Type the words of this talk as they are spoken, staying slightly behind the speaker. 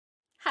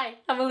Hi,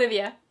 I'm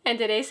Olivia, and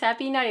today's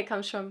Happy Nugget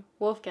comes from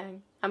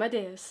Wolfgang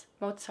Amadeus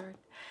Mozart,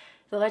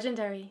 the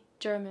legendary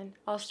German,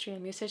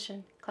 Austrian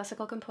musician,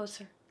 classical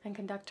composer, and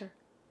conductor.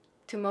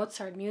 To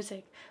Mozart,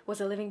 music was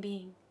a living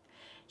being.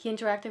 He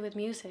interacted with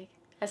music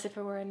as if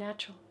it were a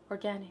natural,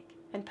 organic,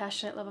 and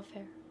passionate love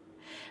affair.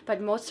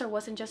 But Mozart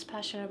wasn't just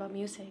passionate about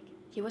music,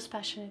 he was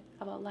passionate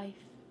about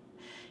life,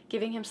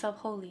 giving himself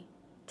wholly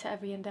to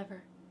every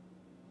endeavor.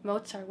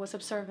 Mozart was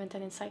observant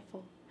and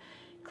insightful,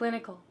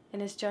 clinical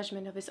in his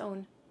judgment of his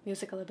own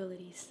musical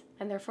abilities,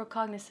 and therefore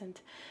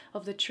cognizant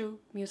of the true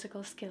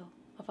musical skill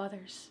of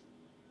others.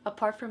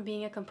 Apart from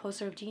being a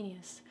composer of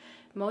genius,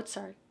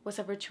 Mozart was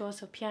a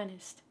virtuoso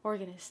pianist,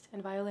 organist,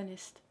 and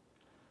violinist.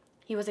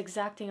 He was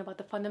exacting about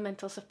the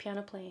fundamentals of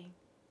piano playing,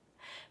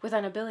 with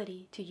an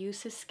ability to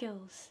use his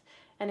skills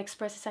and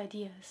express his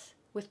ideas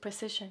with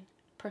precision,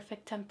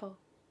 perfect tempo,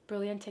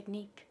 brilliant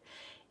technique,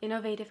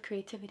 innovative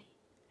creativity,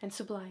 and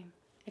sublime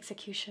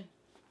execution.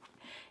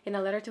 In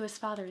a letter to his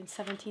father in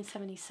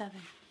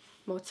 1777,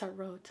 Mozart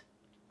wrote,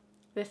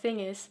 "The thing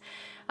is,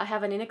 I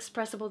have an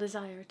inexpressible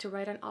desire to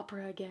write an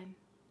opera again.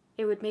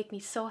 It would make me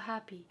so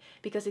happy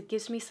because it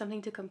gives me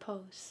something to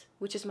compose,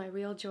 which is my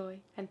real joy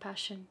and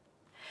passion.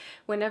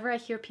 Whenever I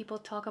hear people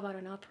talk about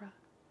an opera,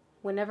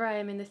 whenever I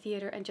am in the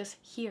theater and just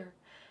hear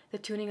the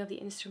tuning of the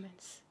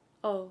instruments,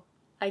 oh,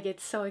 I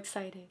get so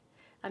excited.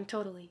 I'm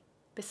totally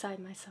beside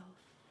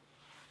myself."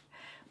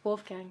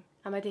 Wolfgang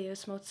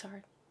Amadeus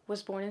Mozart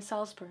was born in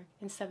Salzburg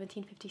in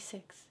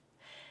 1756.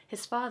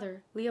 His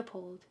father,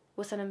 Leopold,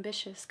 was an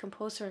ambitious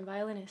composer and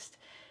violinist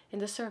in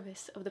the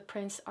service of the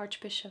Prince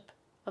Archbishop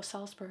of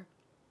Salzburg.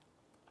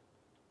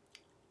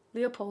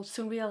 Leopold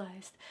soon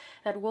realized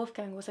that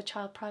Wolfgang was a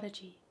child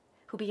prodigy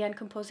who began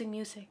composing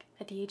music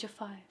at the age of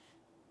 5.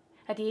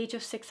 At the age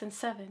of 6 and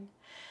 7,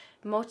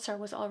 Mozart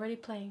was already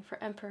playing for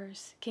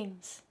emperors,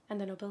 kings, and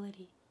the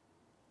nobility.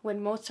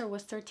 When Mozart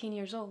was 13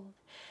 years old,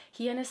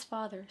 he and his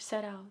father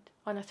set out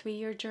on a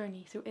 3-year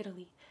journey through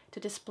Italy to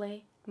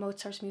display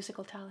Mozart's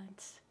musical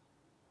talents.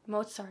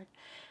 Mozart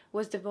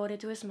was devoted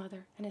to his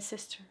mother and his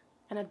sister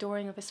and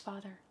adoring of his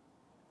father.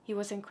 He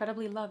was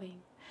incredibly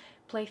loving,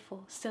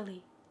 playful,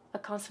 silly, a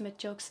consummate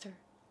jokester,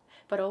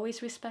 but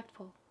always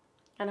respectful,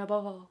 and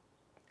above all,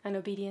 an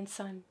obedient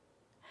son.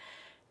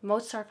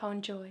 Mozart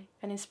found joy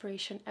and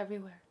inspiration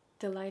everywhere,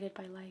 delighted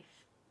by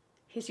life.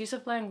 His use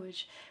of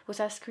language was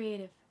as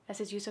creative as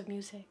his use of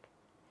music.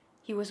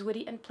 He was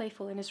witty and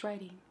playful in his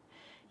writing,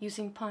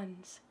 using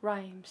puns,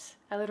 rhymes,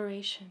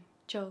 alliteration,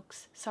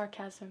 jokes,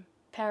 sarcasm,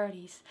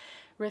 parodies,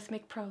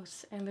 rhythmic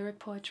prose, and lyric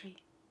poetry.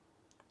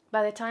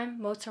 By the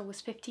time Mozart was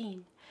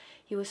 15,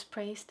 he was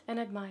praised and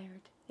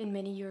admired in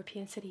many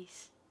European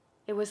cities.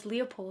 It was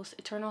Leopold's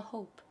eternal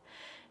hope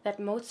that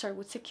Mozart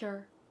would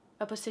secure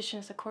a position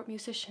as a court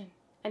musician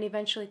and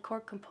eventually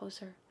court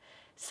composer,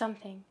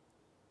 something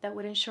that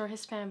would ensure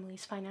his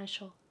family's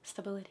financial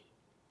stability.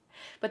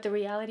 But the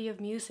reality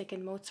of music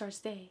in Mozart's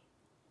day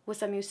was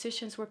that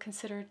musicians were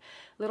considered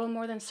little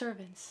more than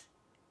servants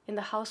in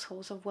the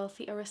households of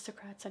wealthy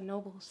aristocrats and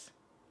nobles.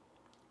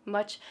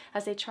 Much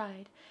as they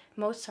tried,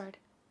 Mozart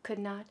could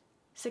not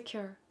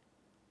secure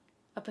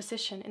a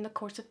position in the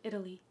courts of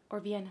Italy or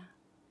Vienna,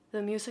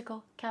 the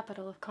musical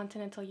capital of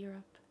continental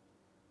Europe.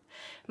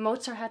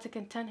 Mozart had to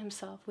content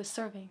himself with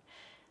serving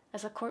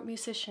as a court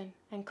musician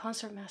and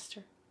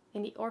concertmaster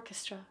in the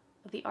orchestra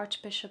of the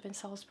Archbishop in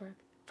Salzburg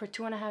for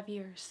 2.5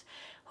 years,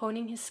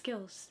 honing his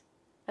skills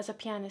as a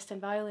pianist and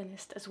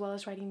violinist as well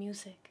as writing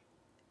music.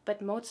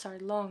 But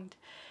Mozart longed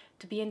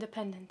to be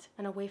independent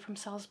and away from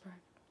Salzburg.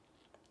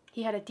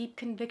 He had a deep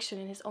conviction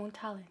in his own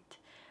talent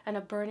and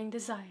a burning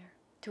desire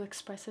to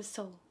express his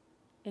soul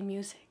in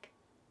music.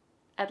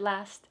 At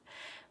last,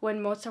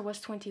 when Mozart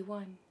was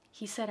 21,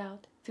 he set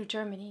out through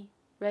Germany,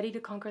 ready to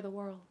conquer the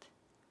world.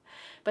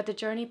 But the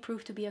journey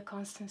proved to be a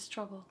constant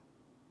struggle.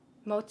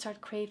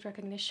 Mozart craved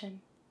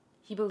recognition.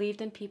 He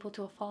believed in people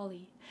to a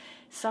folly,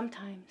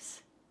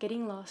 sometimes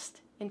getting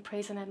lost in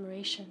praise and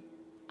admiration,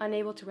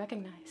 unable to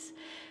recognize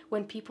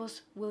when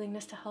people's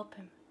willingness to help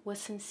him was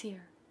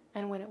sincere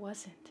and when it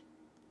wasn't.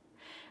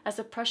 As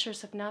the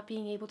pressures of not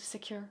being able to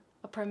secure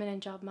a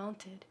permanent job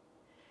mounted,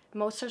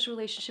 Mozart's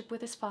relationship with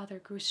his father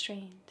grew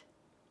strained.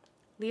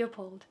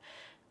 Leopold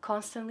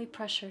constantly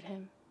pressured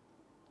him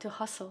to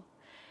hustle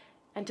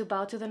and to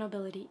bow to the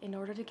nobility in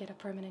order to get a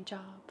permanent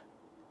job.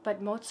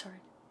 But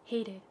Mozart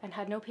hated and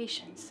had no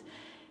patience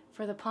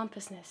for the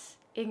pompousness,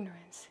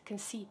 ignorance,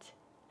 conceit,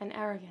 and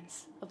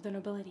arrogance of the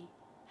nobility,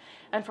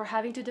 and for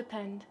having to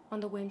depend on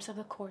the whims of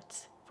the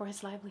courts for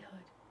his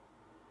livelihood.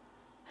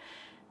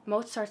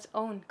 Mozart's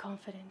own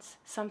confidence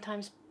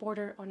sometimes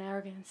bordered on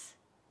arrogance,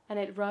 and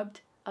it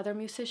rubbed other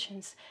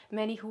musicians,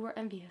 many who were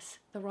envious,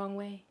 the wrong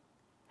way.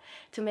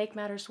 To make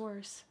matters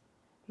worse,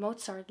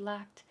 Mozart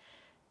lacked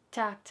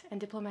tact and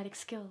diplomatic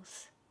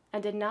skills,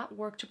 and did not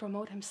work to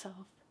promote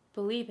himself,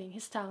 believing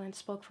his talent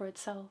spoke for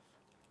itself.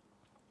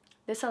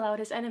 This allowed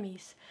his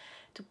enemies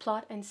to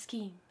plot and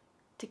scheme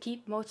to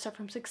keep Mozart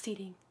from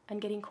succeeding and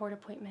getting court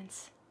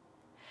appointments.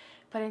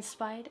 But in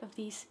spite of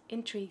these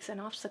intrigues and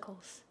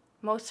obstacles,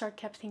 Mozart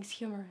kept things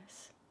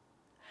humorous.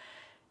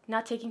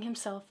 not taking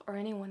himself or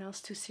anyone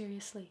else too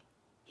seriously.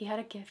 He had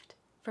a gift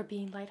for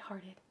being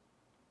light-hearted.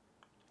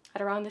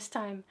 At around this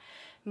time,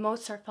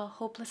 Mozart fell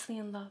hopelessly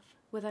in love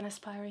with an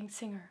aspiring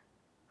singer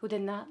who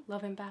did not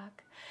love him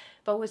back,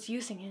 but was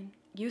using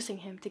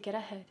him to get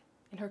ahead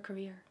in her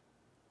career.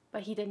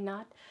 But he did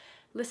not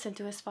listen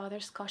to his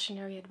father's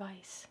cautionary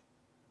advice.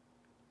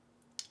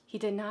 He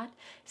did not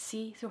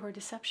see through her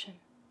deception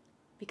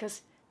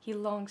because he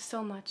longed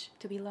so much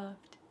to be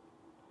loved.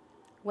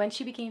 When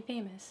she became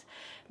famous,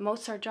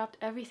 Mozart dropped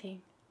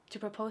everything to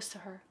propose to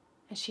her,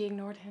 and she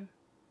ignored him.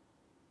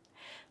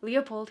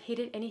 Leopold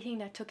hated anything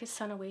that took his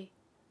son away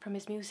from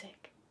his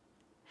music.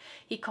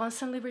 He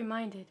constantly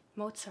reminded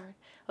Mozart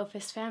of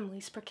his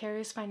family's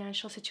precarious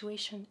financial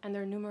situation and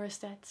their numerous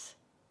debts.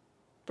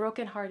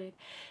 Broken-hearted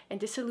and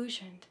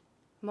disillusioned,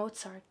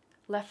 Mozart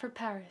left for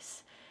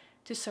Paris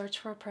to search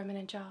for a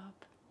permanent job.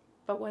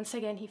 But once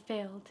again he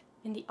failed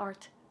in the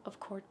art of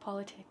court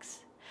politics.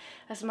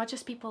 As much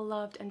as people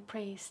loved and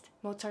praised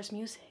Mozart's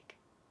music,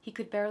 he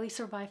could barely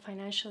survive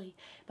financially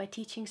by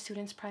teaching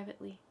students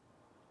privately.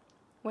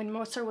 When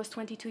Mozart was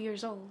 22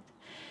 years old,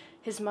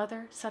 his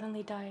mother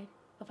suddenly died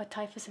of a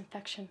typhus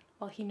infection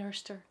while he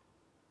nursed her.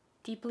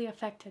 Deeply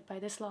affected by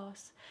this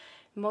loss,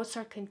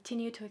 Mozart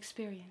continued to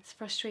experience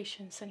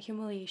frustrations and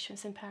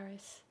humiliations in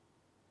Paris.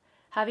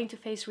 Having to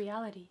face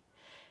reality,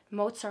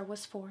 Mozart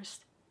was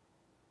forced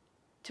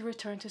to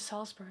return to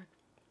Salzburg,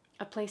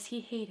 a place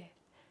he hated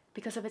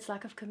because of its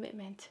lack of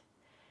commitment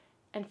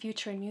and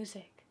future in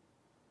music.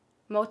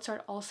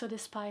 Mozart also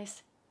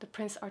despised the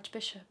Prince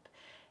Archbishop,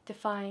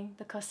 defying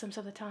the customs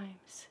of the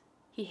times.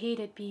 He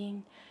hated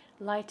being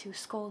lied to,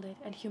 scolded,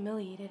 and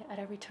humiliated at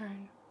every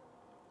turn.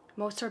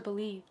 Mozart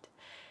believed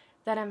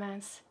that a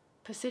man's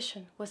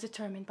position was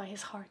determined by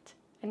his heart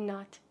and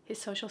not his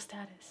social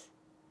status.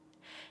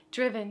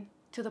 Driven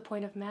to the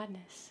point of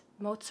madness,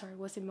 Mozart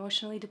was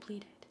emotionally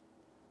depleted,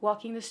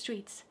 walking the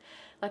streets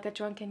like a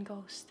drunken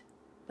ghost,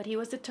 but he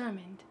was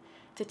determined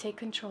to take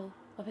control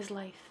of his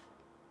life.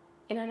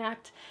 In an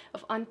act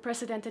of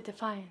unprecedented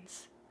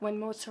defiance, when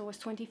Mozart was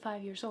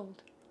 25 years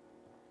old,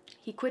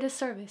 he quit his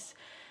service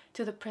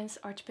to the Prince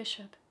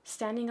Archbishop,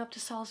 standing up to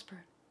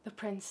Salzburg, the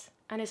prince,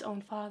 and his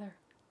own father,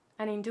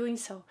 and in doing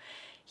so,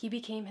 he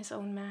became his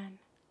own man.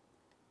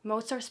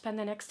 Mozart spent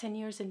the next 10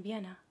 years in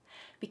Vienna,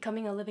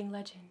 becoming a living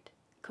legend,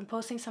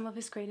 composing some of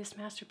his greatest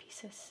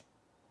masterpieces.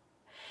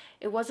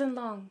 It wasn't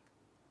long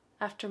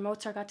after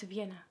Mozart got to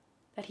Vienna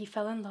that he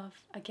fell in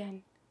love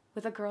again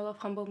with a girl of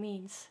humble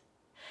means.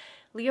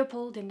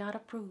 Leopold did not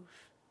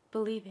approve,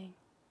 believing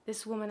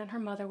this woman and her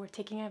mother were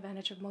taking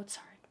advantage of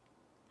Mozart.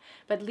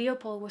 But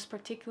Leopold was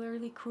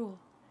particularly cruel,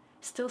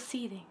 still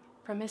seething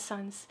from his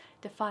son's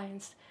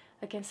defiance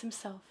against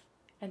himself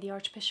and the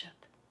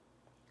Archbishop.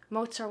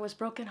 Mozart was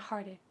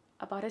broken-hearted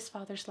about his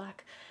father's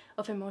lack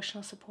of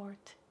emotional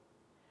support.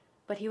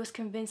 But he was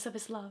convinced of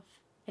his love,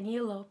 and he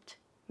eloped,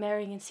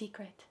 marrying in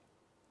secret.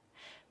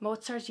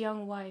 Mozart's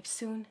young wife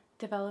soon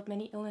developed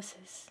many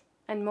illnesses,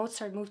 and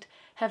Mozart moved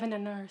heaven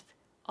and earth,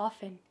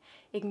 often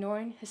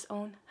ignoring his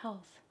own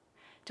health,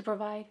 to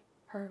provide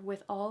her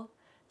with all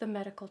the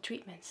medical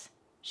treatments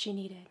she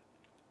needed.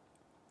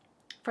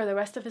 For the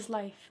rest of his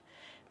life,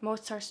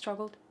 Mozart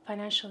struggled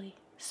financially,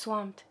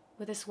 swamped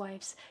with his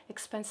wife's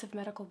expensive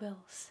medical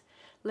bills,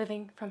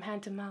 living from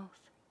hand to mouth,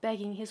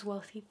 begging his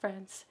wealthy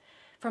friends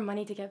for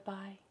money to get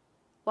by,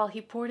 while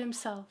he poured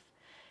himself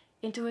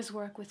into his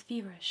work with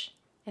feverish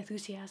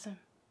enthusiasm.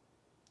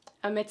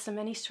 Amidst the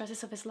many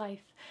stresses of his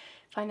life,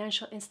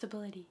 financial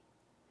instability,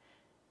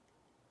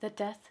 the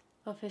death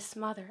of his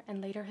mother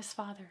and later his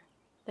father,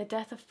 the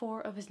death of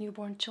 4 of his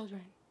newborn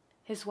children,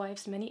 his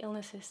wife's many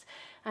illnesses,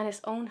 and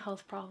his own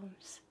health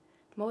problems,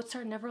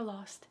 Mozart never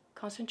lost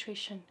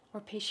concentration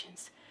or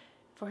patience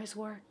for his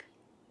work.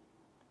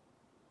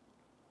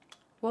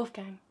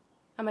 Wolfgang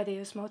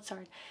Amadeus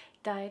Mozart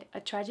died a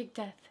tragic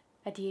death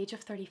at the age of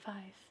 35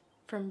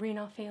 from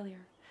renal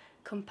failure,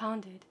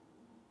 compounded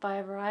by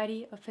a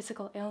variety of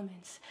physical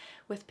ailments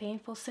with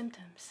painful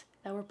symptoms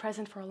that were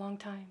present for a long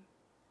time.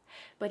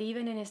 But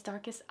even in his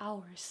darkest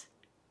hours,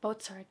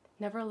 Mozart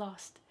never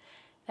lost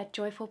that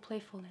joyful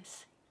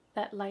playfulness,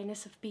 that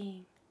lightness of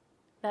being,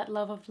 that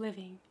love of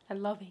living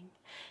and loving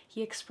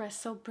he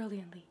expressed so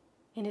brilliantly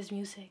in his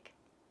music.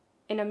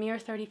 In a mere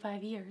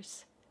 35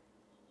 years,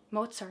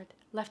 Mozart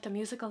left a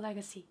musical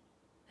legacy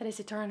that is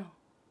eternal.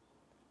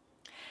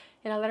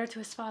 In a letter to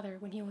his father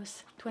when he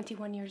was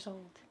 21 years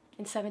old,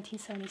 in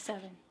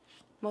 1777,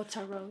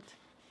 Mozart wrote,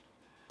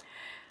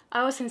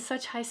 "I was in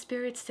such high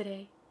spirits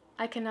today,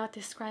 I cannot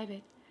describe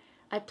it.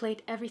 I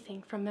played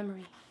everything from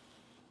memory.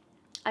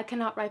 I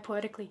cannot write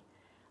poetically.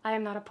 I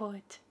am not a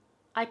poet.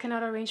 I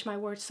cannot arrange my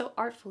words so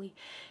artfully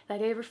that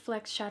they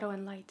reflect shadow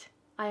and light.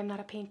 I am not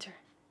a painter.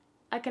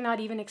 I cannot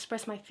even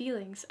express my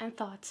feelings and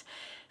thoughts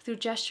through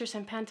gestures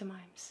and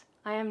pantomimes.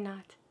 I am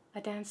not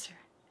a dancer.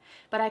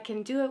 But I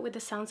can do it with the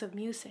sounds of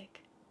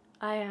music.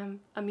 I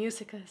am a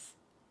musicus.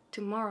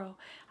 Tomorrow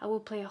I will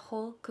play a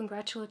whole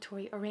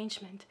congratulatory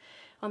arrangement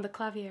on the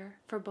clavier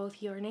for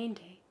both your name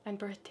day and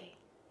birthday.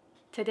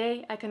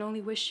 Today I can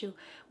only wish you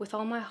with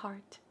all my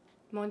heart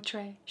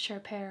Montre, cher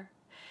père,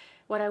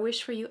 what I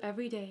wish for you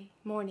every day,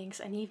 mornings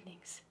and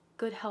evenings,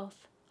 good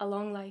health, a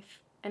long life,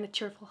 and a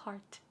cheerful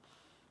heart.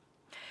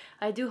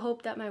 I do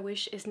hope that my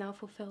wish is now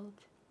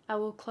fulfilled. I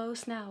will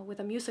close now with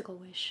a musical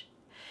wish.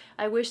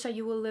 I wish that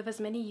you will live as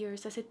many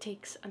years as it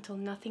takes until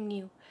nothing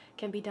new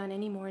can be done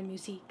anymore in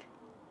musique.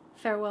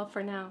 Farewell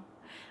for now.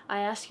 I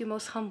ask you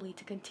most humbly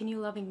to continue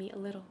loving me a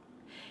little,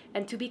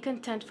 and to be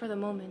content for the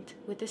moment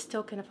with this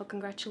token of a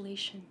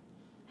congratulation,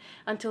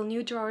 until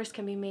new drawers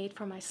can be made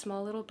for my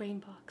small little brain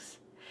box,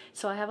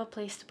 so I have a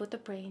place to put the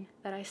brain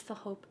that I still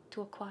hope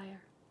to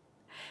acquire.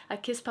 I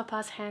kiss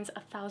Papa's hands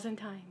 1,000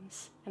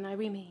 times, and I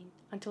remain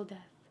until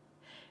death.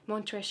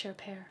 Mon très cher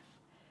père,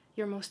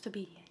 your most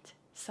obedient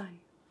son.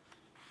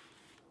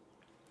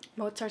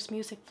 Mozart's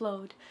music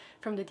flowed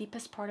from the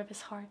deepest part of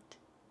his heart,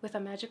 with a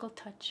magical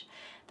touch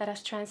that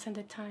has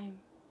transcended time.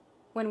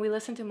 When we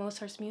listen to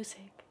Mozart's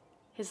music,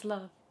 his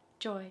love,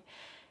 joy,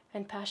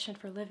 and passion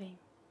for living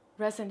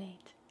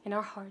resonate in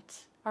our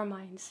hearts, our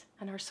minds,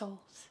 and our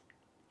souls.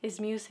 His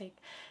music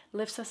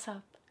lifts us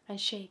up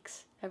and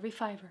shakes every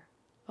fiber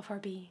of our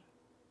being.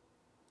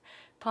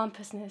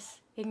 Pompousness,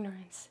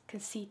 ignorance,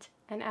 conceit,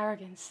 and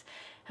arrogance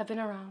have been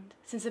around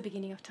since the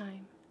beginning of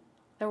time.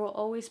 There will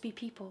always be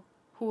people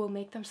who will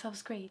make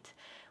themselves great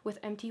with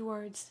empty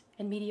words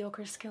and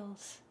mediocre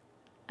skills,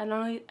 and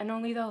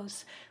only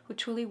those who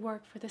truly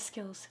work for the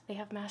skills they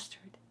have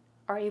mastered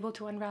are able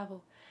to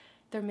unravel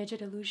their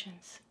midget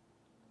illusions.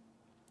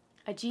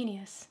 A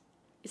genius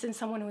isn't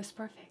someone who is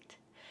perfect.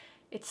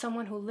 It's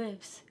someone who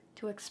lives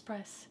to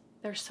express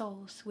their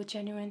souls with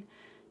genuine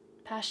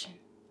passion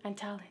and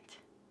talent.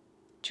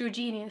 True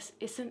genius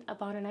isn't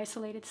about an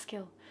isolated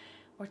skill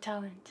or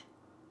talent.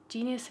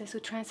 Geniuses who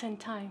transcend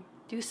time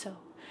do so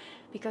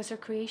because their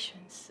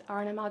creations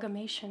are an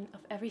amalgamation of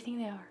everything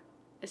they are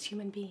as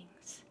human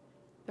beings.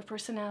 Their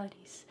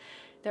personalities,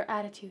 their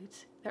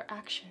attitudes, their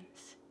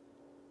actions,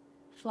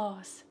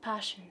 flaws,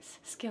 passions,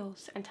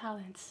 skills, and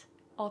talents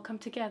all come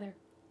together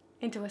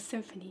into a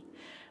symphony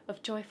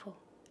of joyful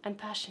and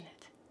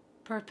passionate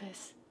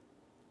purpose.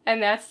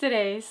 And that's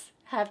today's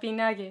Happy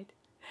Nugget.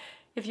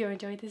 If you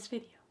enjoyed this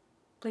video,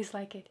 please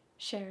like it,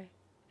 share it,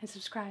 and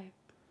subscribe.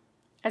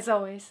 As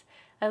always,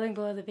 I link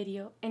below the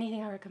video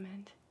anything I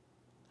recommend.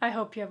 I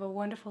hope you have a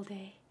wonderful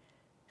day.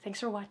 Thanks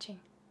for watching.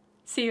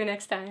 See you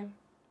next time.